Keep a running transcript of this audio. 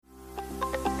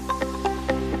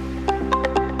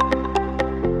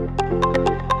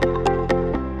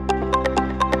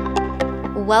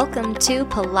Welcome to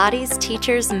Pilates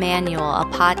Teacher's Manual, a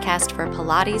podcast for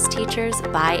Pilates teachers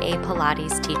by a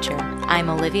Pilates teacher. I'm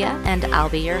Olivia, and I'll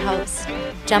be your host.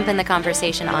 Jump in the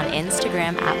conversation on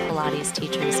Instagram at Pilates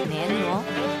Teacher's Manual.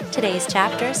 Today's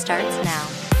chapter starts now.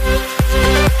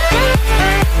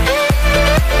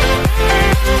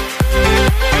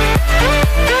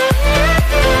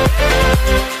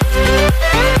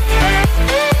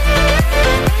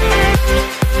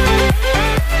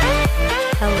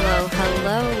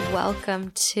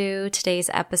 Welcome to today's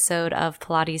episode of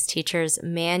Pilates Teacher's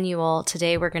Manual.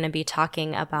 Today we're going to be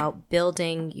talking about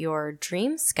building your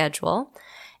dream schedule.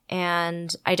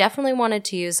 And I definitely wanted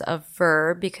to use a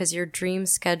verb because your dream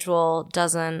schedule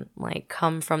doesn't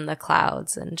come from the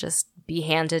clouds and just be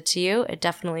handed to you. It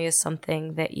definitely is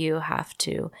something that you have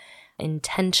to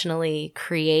intentionally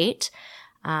create.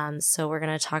 So we're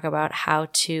going to talk about how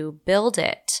to build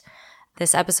it.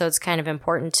 This episode's kind of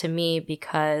important to me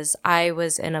because I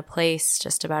was in a place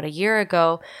just about a year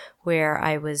ago where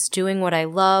I was doing what I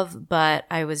love, but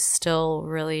I was still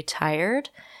really tired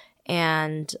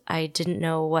and I didn't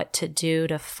know what to do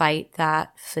to fight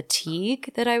that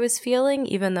fatigue that I was feeling,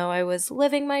 even though I was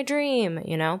living my dream,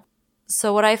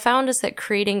 So what I found is that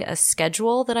creating a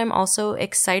schedule that I'm also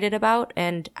excited about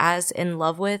and as in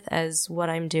love with as what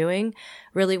I'm doing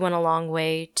really went a long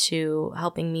way to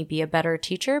helping me be a better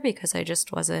teacher because I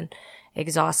just wasn't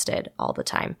exhausted all the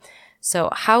time. So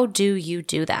how do you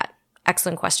do that?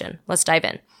 Excellent question. Let's dive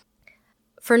in.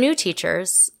 For new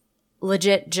teachers,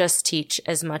 legit just teach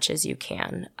as much as you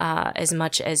can, as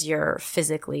much as you're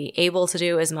physically able to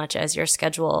do, as much as your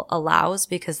schedule allows,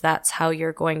 because that's how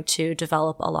you're going to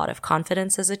develop a lot of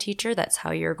confidence as a teacher. That's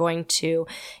how you're going to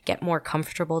get more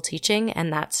comfortable teaching,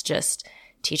 and that's just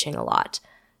teaching a lot.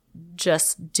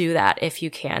 Just do that if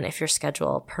you can, if your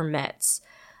schedule permits.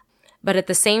 But at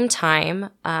the same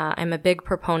time, I'm a big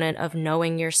proponent of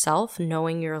knowing yourself,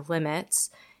 knowing your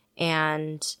limits,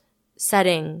 and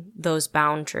setting those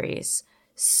boundaries.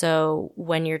 So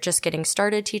when you're just getting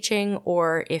started teaching,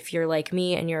 or if you're like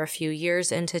me and you're a few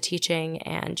years into teaching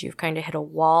and you've kind of hit a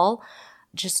wall,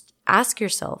 just ask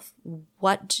yourself,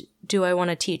 what do I want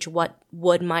to teach? What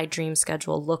would my dream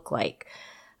schedule look like?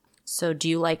 So do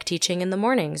you like teaching in the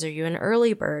mornings? Are you an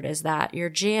early bird? Is that your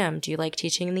jam? Do you like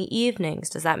teaching in the evenings?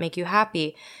 Does that make you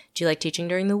happy? Do you like teaching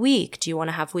during the week? Do you want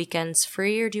to have weekends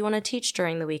free or do you want to teach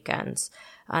during the weekends?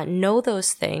 Know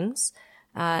those things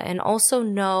and also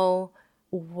know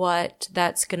what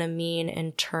that's going to mean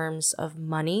in terms of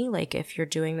money. Like if you're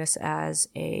doing this as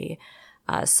a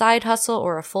side hustle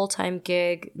or a full-time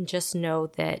gig, just know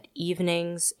that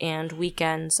evenings and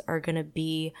weekends are going to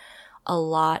be a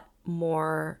lot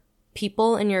more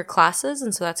people in your classes.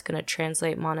 And so that's going to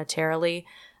translate monetarily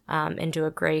into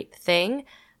a great thing.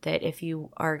 That if you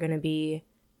are going to be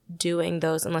doing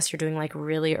those, unless you're doing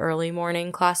really early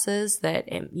morning classes, that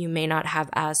you may not have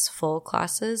as full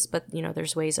classes, but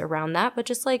there's ways around that, but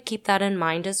just keep that in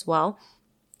mind as well.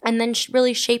 And then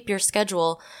really shape your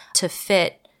schedule to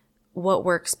fit what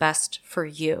works best for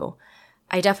you.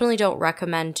 I definitely don't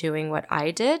recommend doing what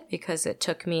I did because it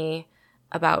took me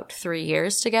about 3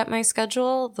 years to get my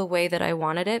schedule the way that I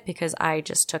wanted it because I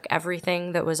just took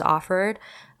everything that was offered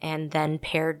and then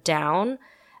pared down.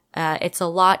 It's a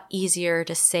lot easier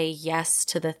to say yes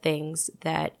to the things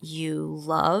that you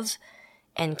love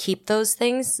and keep those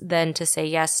things than to say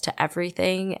yes to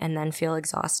everything and then feel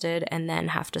exhausted and then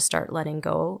have to start letting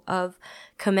go of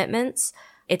commitments.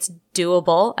 It's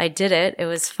doable. I did it. It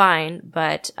was fine,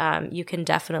 but you can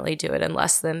definitely do it in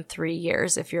less than 3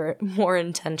 years if you're more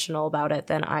intentional about it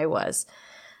than I was.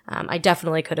 I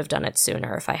definitely could have done it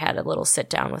sooner if I had a little sit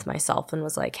down with myself and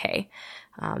was like, hey,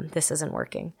 this isn't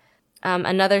working.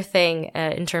 Another thing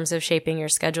in terms of shaping your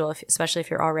schedule, especially if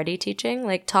you're already teaching,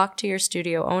 talk to your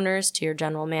studio owners, to your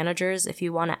general managers. If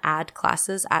you want to add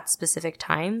classes at specific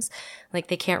times, they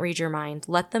can't read your mind.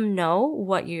 Let them know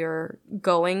what you're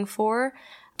going for.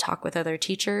 Talk with other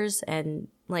teachers and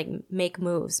make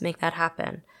moves, make that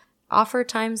happen. Offer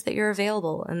times that you're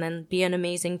available and then be an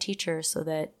amazing teacher so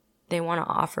that they want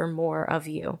to offer more of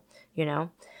you,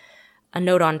 A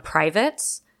note on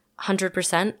privates.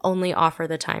 100% only offer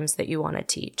the times that you want to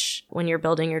teach. When you're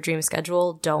building your dream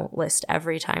schedule, don't list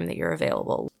every time that you're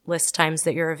available. List times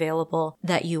that you're available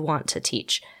that you want to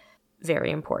teach. Very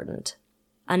important.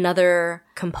 Another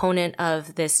component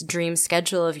of this dream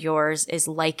schedule of yours is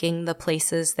liking the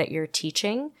places that you're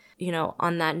teaching.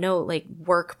 On that note,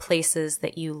 workplaces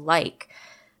that you like.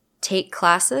 Take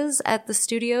classes at the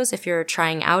studios. If you're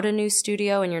trying out a new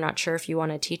studio and you're not sure if you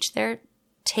want to teach there,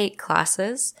 take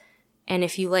classes. And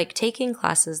if you like taking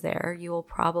classes there, you will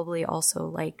probably also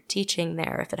like teaching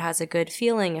there. If it has a good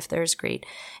feeling, if there's great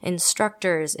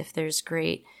instructors, if there's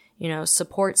great,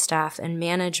 support staff and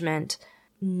management,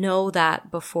 know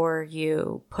that before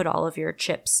you put all of your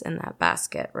chips in that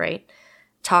basket, right?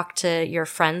 Talk to your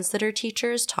friends that are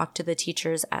teachers, talk to the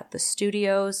teachers at the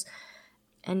studios,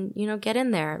 and, get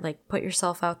in there, like put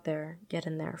yourself out there, get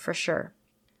in there for sure.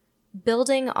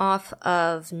 Building off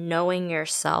of knowing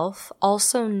yourself,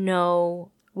 also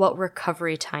know what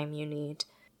recovery time you need.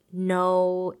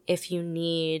 Know if you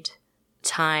need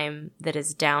time that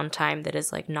is downtime, that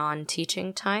is like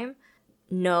non-teaching time.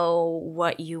 Know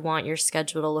what you want your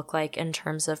schedule to look like in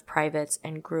terms of privates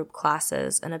and group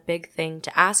classes. And a big thing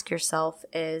to ask yourself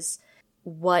is,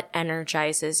 what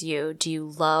energizes you? Do you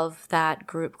love that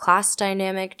group class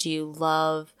dynamic? Do you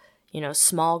love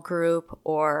small group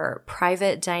or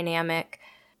private dynamic?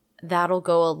 That'll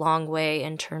go a long way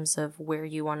in terms of where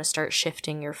you want to start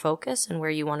shifting your focus and where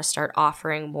you want to start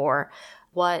offering more.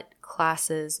 What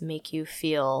classes make you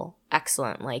feel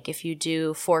excellent? Like if you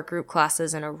do 4 group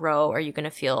classes in a row, are you going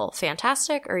to feel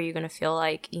fantastic or are you going to feel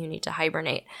like you need to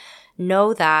hibernate?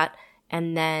 Know that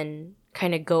and then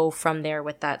kind of go from there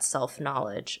with that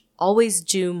self-knowledge. Always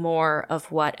do more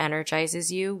of what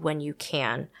energizes you when you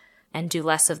can, and do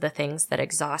less of the things that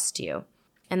exhaust you.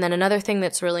 And then another thing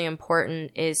that's really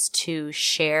important is to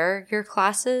share your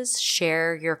classes,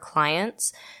 share your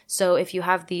clients. So if you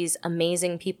have these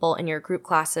amazing people in your group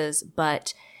classes,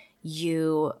 but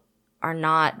you are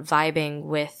not vibing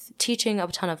with teaching a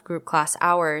ton of group class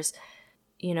hours,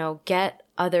 get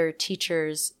other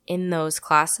teachers in those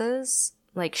classes,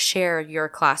 like share your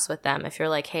class with them. If you're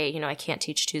like, hey, I can't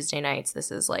teach Tuesday nights,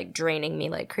 this is like draining me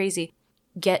like crazy.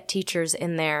 Get teachers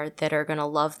in there that are going to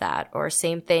love that. Or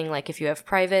same thing, like if you have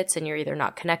privates and you're either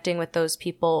not connecting with those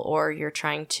people or you're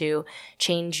trying to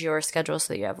change your schedule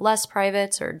so that you have less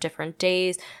privates or different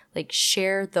days, like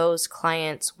share those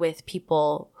clients with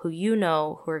people who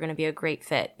who are going to be a great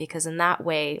fit, because in that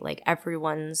way, like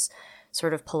everyone's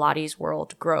sort of Pilates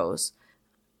world grows.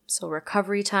 So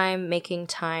recovery time, making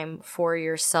time for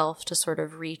yourself to sort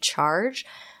of recharge.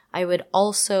 I would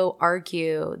also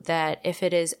argue that if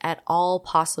it is at all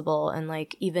possible, and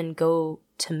like even go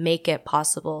to make it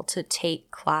possible, to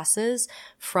take classes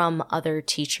from other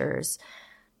teachers.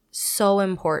 So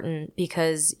important,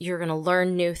 because you're going to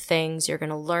learn new things, you're going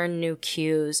to learn new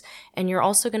cues, and you're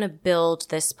also going to build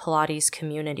this Pilates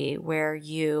community where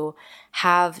you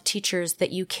have teachers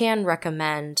that you can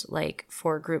recommend, like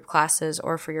for group classes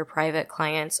or for your private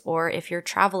clients, or if you're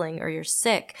traveling or you're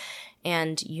sick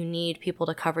and you need people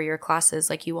to cover your classes,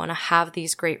 like you want to have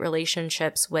these great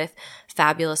relationships with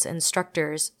fabulous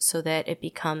instructors so that it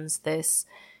becomes this,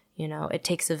 it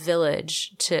takes a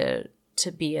village to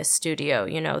be a studio,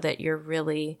 that you're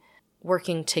really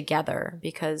working together,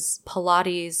 because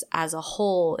Pilates as a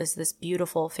whole is this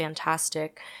beautiful,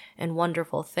 fantastic, and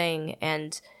wonderful thing.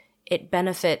 And it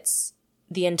benefits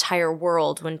the entire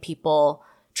world when people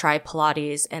try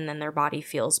Pilates and then their body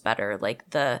feels better.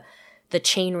 Like the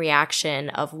chain reaction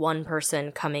of one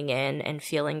person coming in and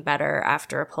feeling better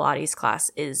after a Pilates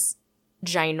class is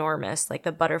ginormous. Like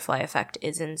the butterfly effect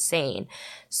is insane.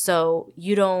 So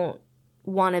you don't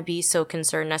want to be so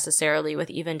concerned necessarily with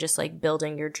even just like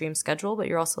building your dream schedule, but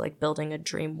you're also like building a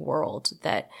dream world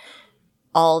that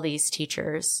all these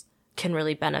teachers can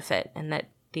really benefit, and that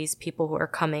these people who are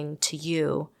coming to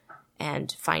you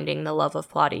and finding the love of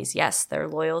Pilates, yes, they're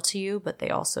loyal to you, but they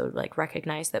also like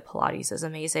recognize that Pilates is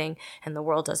amazing and the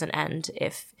world doesn't end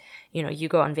if, you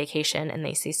go on vacation and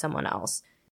they see someone else.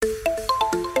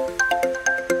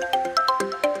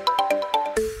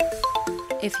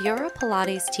 If you're a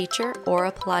Pilates teacher or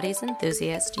a Pilates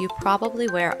enthusiast, you probably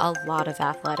wear a lot of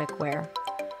athletic wear.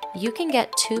 You can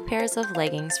get 2 pairs of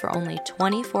leggings for only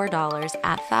 $24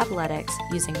 at Fabletics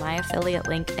using my affiliate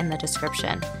link in the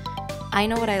description. I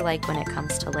know what I like when it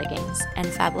comes to leggings, and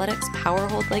Fabletics Power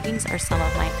Hold leggings are some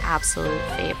of my absolute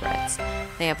favorites.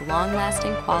 They have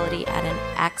long-lasting quality at an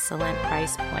excellent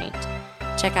price point.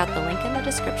 Check out the link in the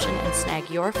description and snag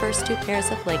your first 2 pairs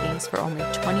of leggings for only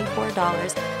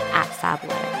 $24 at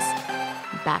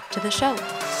Fabletics. Back to the show.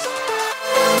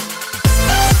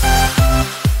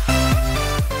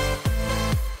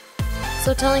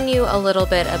 So telling you a little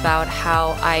bit about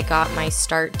how I got my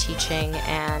start teaching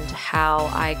and how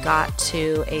I got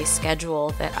to a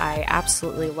schedule that I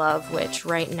absolutely love, which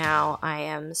right now I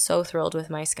am so thrilled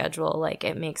with my schedule. Like,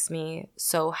 it makes me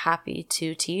so happy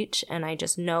to teach, and I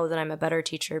just know that I'm a better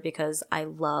teacher because I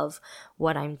love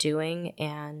what I'm doing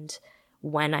and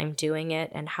when I'm doing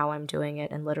it and how I'm doing it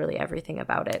and literally everything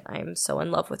about it. I'm so in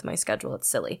love with my schedule. It's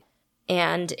silly.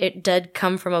 And it did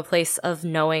come from a place of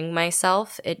knowing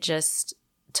myself. It just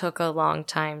took a long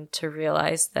time to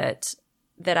realize that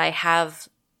I have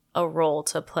a role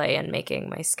to play in making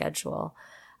my schedule.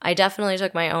 I definitely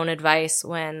took my own advice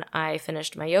when I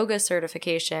finished my yoga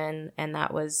certification, and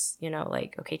that was,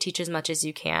 like, okay, teach as much as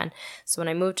you can. So when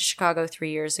I moved to Chicago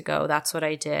 3 years ago, that's what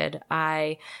I did.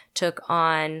 I took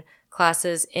on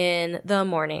classes in the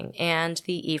morning and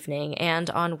the evening and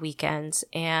on weekends,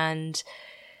 and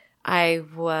I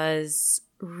was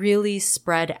really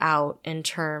spread out in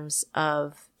terms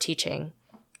of teaching.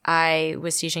 I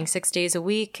was teaching 6 days a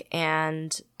week,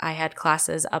 and I had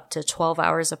classes up to 12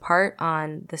 hours apart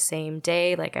on the same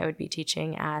day. Like, I would be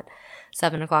teaching at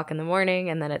 7 o'clock in the morning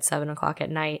and then at 7 o'clock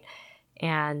at night.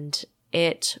 And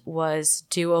it was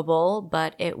doable,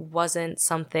 but it wasn't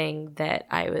something that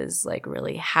I was like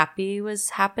really happy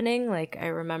was happening. Like, I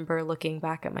remember looking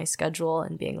back at my schedule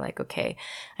and being like, okay,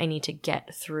 I need to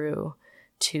get through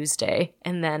Tuesday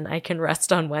and then I can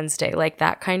rest on Wednesday, like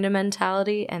that kind of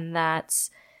mentality. And that's,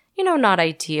 not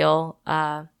ideal.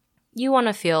 You want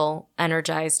to feel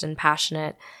energized and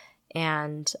passionate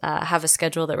and have a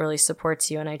schedule that really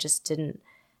supports you. And I just didn't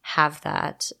have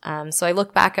that. So I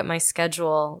look back at my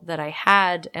schedule that I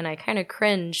had and I kind of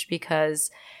cringe because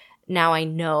now I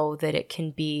know that it can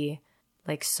be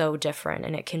like so different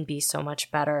and it can be so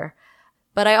much better.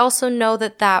 But I also know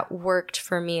that that worked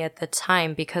for me at the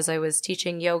time because I was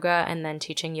teaching yoga and then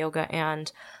teaching yoga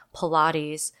and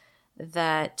Pilates,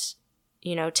 that,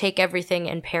 take everything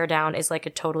and pare down is like a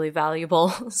totally valuable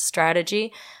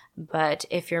strategy. But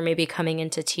if you're maybe coming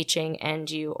into teaching and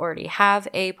you already have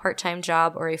a part-time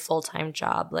job or a full-time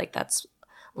job, like that's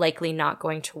likely not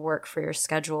going to work for your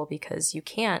schedule because you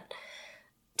can't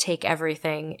take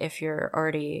everything if you're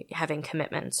already having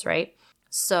commitments, right?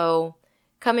 So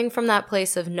coming from that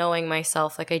place of knowing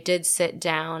myself, like I did sit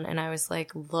down and I was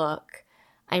like, look,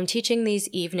 I'm teaching these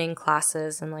evening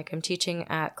classes and like I'm teaching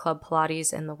at Club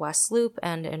Pilates in the West Loop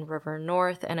and in River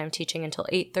North, and I'm teaching until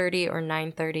 8:30 or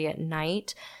 9:30 at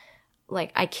night.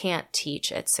 Like, I can't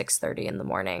teach at 6:30 in the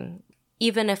morning,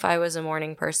 even if I was a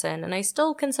morning person. And I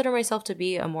still consider myself to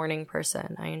be a morning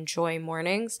person. I enjoy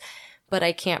mornings, but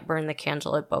I can't burn the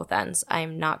candle at both ends.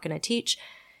 I'm not going to teach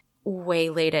way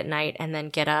late at night and then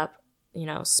get up,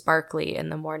 sparkly in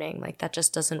the morning. Like, that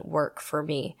just doesn't work for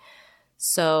me.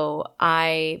 So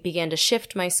I began to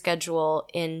shift my schedule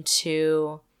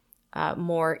into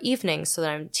more evenings so that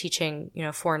I'm teaching,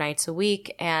 4 nights a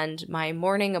week, and my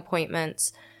morning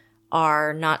appointments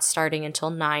are not starting until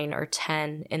 9 or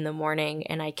 10 in the morning.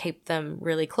 And I keep them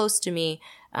really close to me,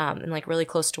 and like really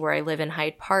close to where I live in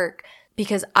Hyde Park,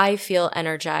 because I feel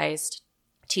energized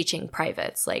teaching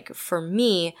privates. Like, for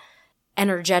me,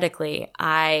 energetically,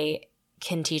 I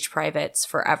can teach privates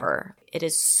forever. It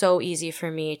is so easy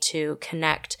for me to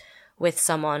connect with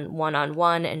someone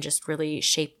one-on-one and just really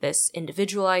shape this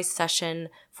individualized session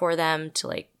for them to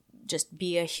like just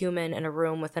be a human in a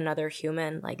room with another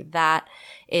human. Like, that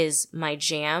is my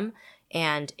jam,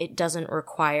 and it doesn't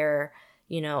require,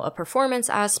 a performance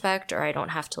aspect, or I don't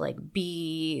have to like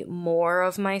be more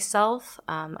of myself.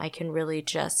 I can really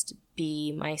just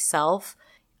be myself.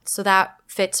 So that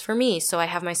fits for me. So I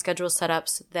have my schedule set up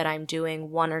so that I'm doing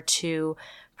 1 or 2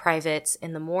 privates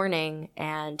in the morning,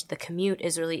 and the commute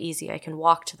is really easy. I can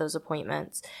walk to those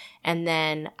appointments, and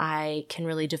then I can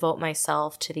really devote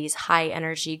myself to these high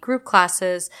energy group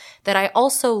classes that I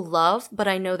also love, but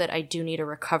I know that I do need a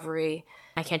recovery.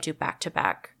 I can't do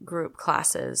back-to-back group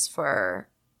classes for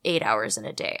 8 hours in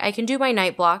a day. I can do my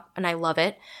night block and I love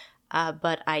it,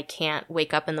 but I can't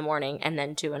wake up in the morning and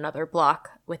then do another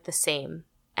block with the same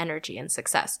energy and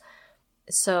success.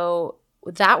 So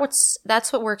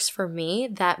that's what works for me.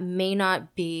 That may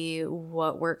not be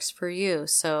what works for you.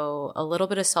 So a little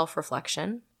bit of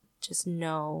self-reflection, just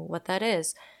know what that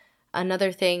is.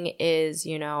 Another thing is,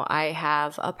 I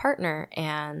have a partner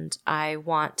and I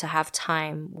want to have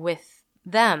time with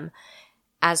them.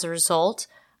 As a result,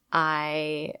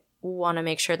 I want to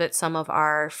make sure that some of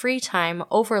our free time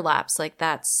overlaps. Like,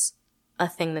 that's a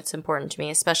thing that's important to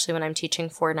me, especially when I'm teaching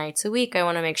 4 nights a week. I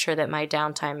want to make sure that my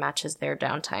downtime matches their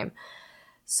downtime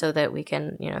so that we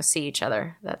can, see each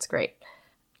other. That's great.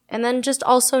 And then just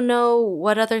also know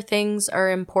what other things are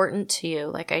important to you.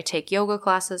 Like, I take yoga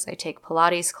classes, I take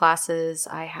Pilates classes,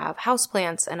 I have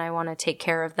houseplants and I want to take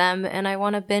care of them, and I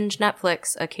want to binge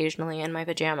Netflix occasionally in my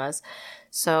pajamas.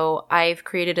 So I've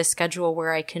created a schedule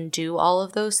where I can do all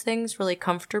of those things really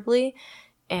comfortably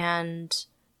and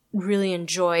really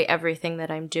enjoy everything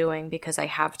that I'm doing because I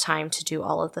have time to do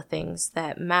all of the things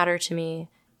that matter to me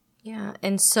Yeah.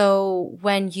 And so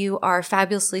when you are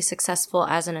fabulously successful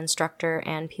as an instructor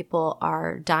and people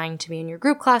are dying to be in your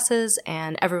group classes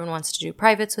and everyone wants to do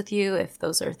privates with you, if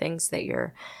those are things that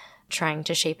you're trying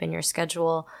to shape in your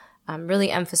schedule,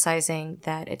 really emphasizing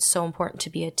that it's so important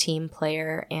to be a team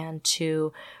player and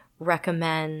to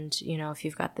recommend, if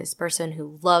you've got this person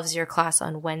who loves your class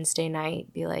on Wednesday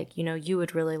night, be like, you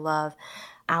would really love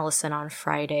Allison on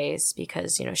Fridays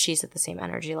because, she's at the same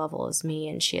energy level as me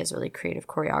and she has really creative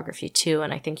choreography too.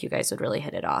 And I think you guys would really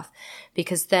hit it off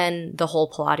because then the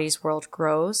whole Pilates world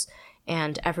grows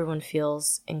and everyone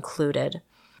feels included.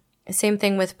 Same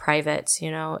thing with privates,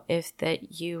 if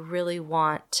that you really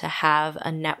want to have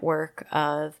a network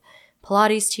of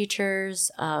Pilates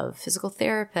teachers, of physical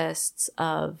therapists,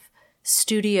 of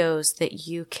studios that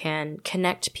you can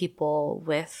connect people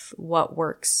with what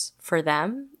works for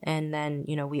them. And then,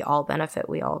 we all benefit,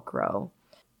 we all grow.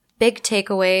 Big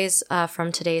takeaways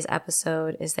from today's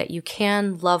episode is that you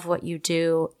can love what you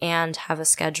do and have a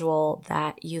schedule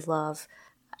that you love.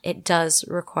 It does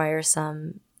require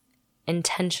some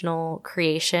intentional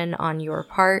creation on your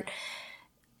part.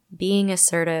 Being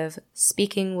assertive,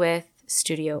 speaking with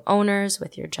studio owners,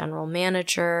 with your general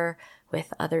manager,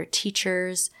 with other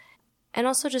teachers, and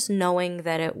also just knowing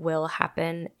that it will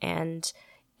happen. And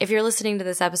if you're listening to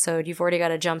this episode, you've already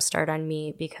got a jump start on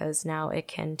me because now it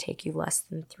can take you less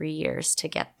than 3 years to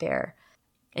get there.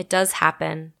 It does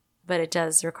happen, but it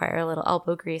does require a little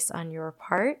elbow grease on your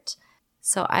part.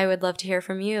 So I would love to hear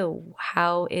from you.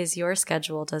 How is your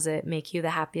schedule? Does it make you the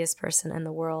happiest person in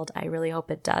the world? I really hope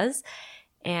it does.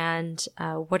 And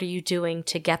what are you doing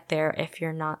to get there if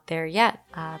you're not there yet?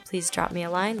 Please drop me a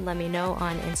line. Let me know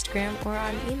on Instagram or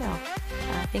on email.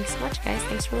 Thanks so much, guys.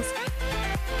 Thanks for listening.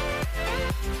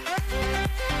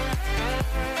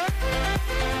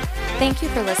 Thank you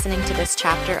for listening to this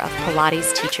chapter of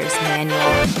Pilates Teacher's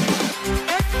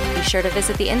Manual. Be sure to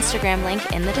visit the Instagram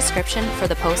link in the description for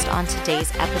the post on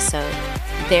today's episode.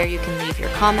 There you can leave your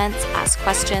comments, ask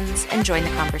questions, and join the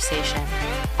conversation.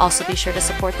 Also be sure to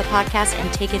support the podcast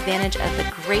and take advantage of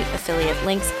the great affiliate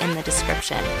links in the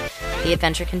description. The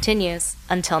adventure continues.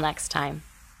 Until next time.